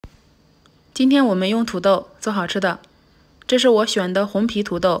今天我们用土豆做好吃的，这是我选的红皮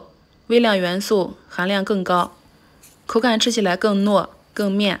土豆，微量元素含量更高，口感吃起来更糯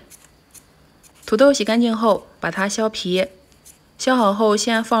更面。土豆洗干净后，把它削皮，削好后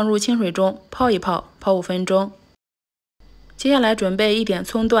先放入清水中泡一泡，泡5分钟。接下来准备一点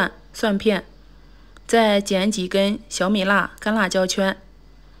葱段、蒜片，再剪几根小米辣、干辣椒圈，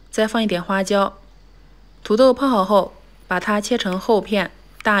再放一点花椒。土豆泡好后，把它切成厚片，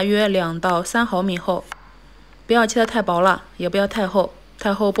大约2到3毫米厚，不要切得太薄了，也不要太厚，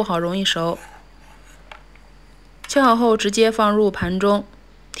太厚不好容易熟。切好后直接放入盘中，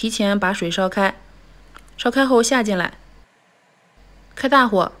提前把水烧开，烧开后下进来，开大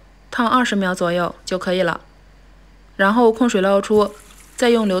火烫20秒左右就可以了。然后控水捞出，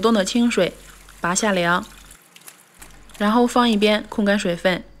再用流动的清水拔下凉，然后放一边控干水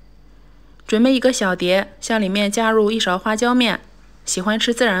分。准备一个小碟，向里面加入1勺花椒面，喜欢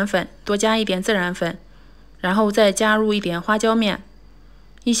吃孜然粉多加一点孜然粉，然后再加入一点花椒面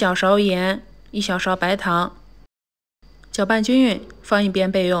，1小勺盐，1小勺白糖，搅拌均匀，放一边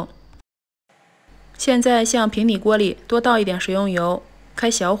备用。现在向平底锅里多倒一点食用油，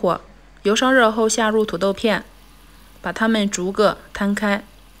开小火，油烧热后下入土豆片，把它们逐个摊开，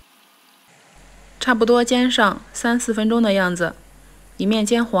差不多煎上3、4分钟的样子，一面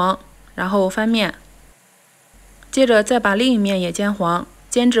煎黄，然后翻面，接着再把另一面也煎黄，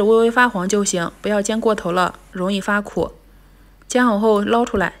煎至微微发黄就行，不要煎过头了，容易发苦。煎好后捞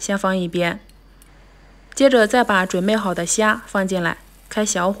出来，先放一边。接着再把准备好的虾放进来，开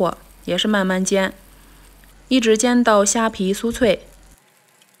小火，也是慢慢煎，一直煎到虾皮酥脆，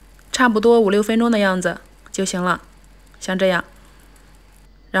差不多5、6分钟的样子就行了，像这样。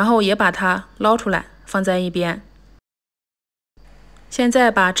然后也把它捞出来，放在一边。现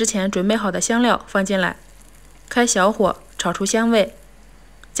在把之前准备好的香料放进来，开小火炒出香味，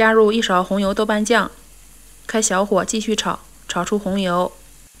加入1勺红油豆瓣酱，开小火继续炒，炒出红油，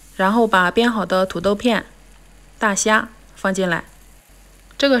然后把煸好的土豆片、大虾放进来。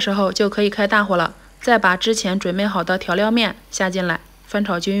这个时候就可以开大火了，再把之前准备好的调料面下进来，翻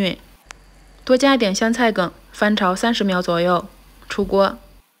炒均匀，多加一点香菜梗，翻炒30秒左右，出锅。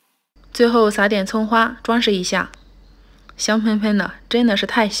最后撒点葱花装饰一下，香喷喷的，真的是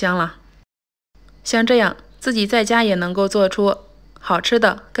太香了。像这样自己在家也能够做出好吃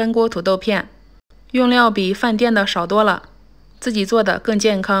的干锅土豆片，用料比饭店的少多了，自己做的更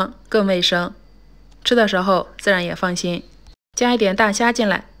健康更卫生，吃的时候自然也放心。加一点大虾进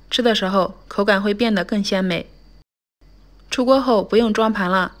来，吃的时候口感会变得更鲜美。出锅后不用装盘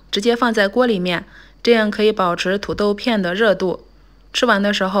了，直接放在锅里面，这样可以保持土豆片的热度，吃完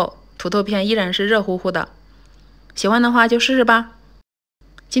的时候土豆片依然是热乎乎的。喜欢的话就试试吧。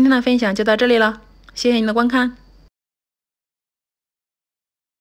今天的分享就到这里了，谢谢您的观看。